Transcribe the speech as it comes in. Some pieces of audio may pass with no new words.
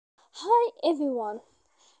Hi everyone!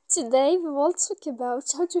 Today we will talk about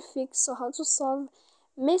how to fix or how to solve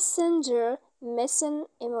Messenger missing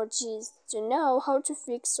emojis. To know how to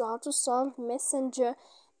fix or how to solve Messenger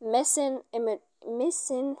missing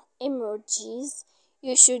emojis,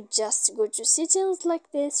 you should just go to settings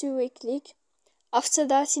like this. You will click. After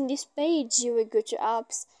that, in this page, you will go to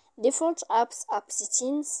apps, default apps, app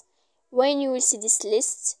settings. When you will see this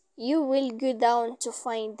list, you will go down to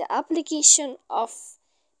find the application of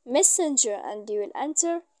Messenger and you will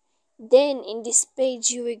enter. Then in this page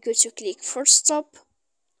you will go to click for stop.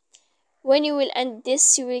 When you will end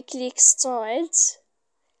this, you will click start.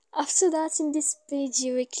 After that, in this page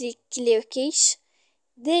you will click clear cache.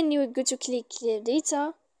 Then you will go to click clear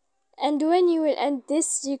data, and when you will end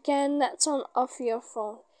this, you can turn off your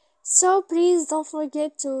phone. So please don't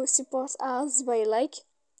forget to support us by like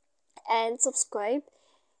and subscribe.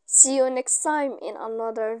 See you next time in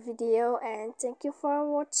another video, and thank you for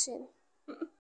watching.